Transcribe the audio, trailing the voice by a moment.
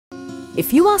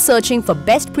If you are searching for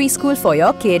best preschool for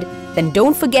your kid, then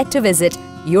don't forget to visit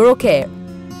Eurocare.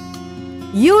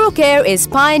 Eurocare is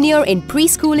pioneer in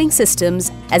preschooling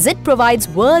systems as it provides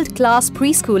world-class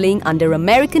preschooling under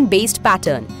American-based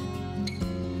pattern.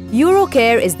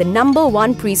 Eurocare is the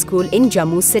 #1 preschool in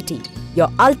Jammu city. Your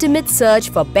ultimate search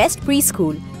for best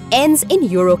preschool ends in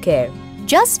Eurocare.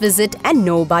 Just visit and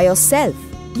know by yourself.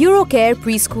 Eurocare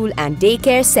Preschool and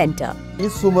Daycare Center.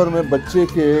 इस उम्र में बच्चे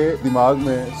के दिमाग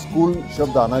में school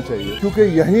शब्द आना चाहिए, क्योंकि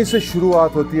यहीं से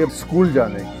शुरुआत होती है स्कूल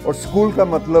जाने की। और स्कूल का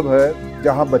मतलब है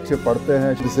जहां बच्चे पढ़ते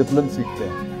हैं, डिसिप्लिन सीखते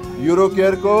हैं।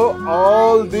 यूरोकेयर को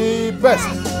ऑल द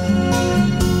बेस्ट।